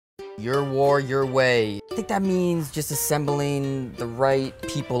Your war, your way. I think that means just assembling the right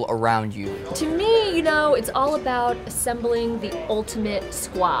people around you. To me, you know, it's all about assembling the ultimate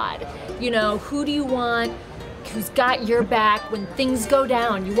squad. You know, who do you want? Who's got your back when things go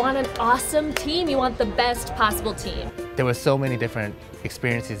down? You want an awesome team, you want the best possible team. There were so many different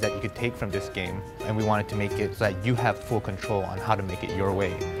experiences that you could take from this game, and we wanted to make it so that you have full control on how to make it your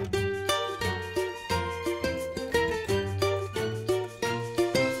way.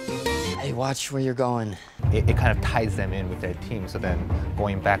 Hey, watch where you're going. It kind of ties them in with their team, so then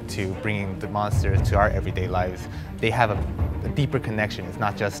going back to bringing the monsters to our everyday lives, they have a deeper connection. It's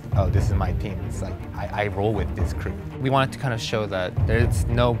not just, oh, this is my team. It's like, I roll with this crew. We wanted to kind of show that there's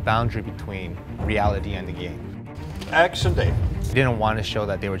no boundary between reality and the game. Action, Dave. We didn't want to show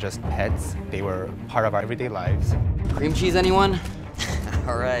that they were just pets. They were part of our everyday lives. Cream cheese, anyone?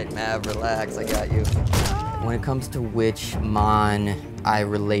 All right, Mav, relax, I got you. When it comes to which Mon I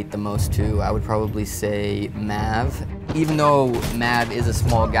relate the most to, I would probably say Mav. Even though Mav is a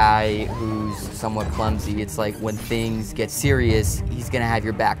small guy who's somewhat clumsy, it's like when things get serious, he's gonna have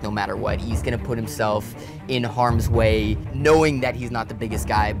your back no matter what. He's gonna put himself in harm's way, knowing that he's not the biggest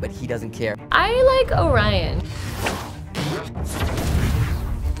guy, but he doesn't care. I like Orion.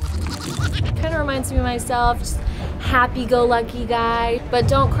 Kind of reminds me of myself, just happy-go-lucky guy, but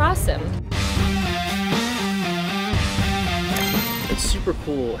don't cross him. It's super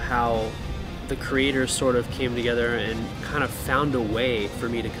cool how the creators sort of came together and kind of found a way for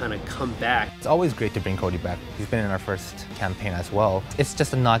me to kind of come back. It's always great to bring Cody back. He's been in our first campaign as well. It's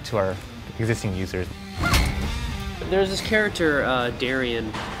just a nod to our existing users. There's this character,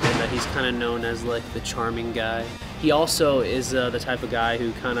 Darian, and he's kind of known as like the charming guy. He also is the type of guy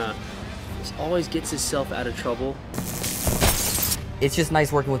who kind of always gets himself out of trouble. It's just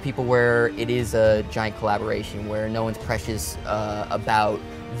nice working with people where it is a giant collaboration, where no one's precious about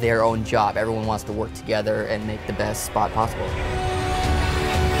their own job. Everyone wants to work together and make the best spot possible.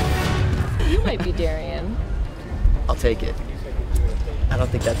 You might be Darian. I'll take it. I don't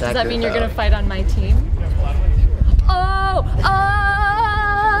think that's accurate. Does that mean you're gonna fight on my team? Oh! Oh!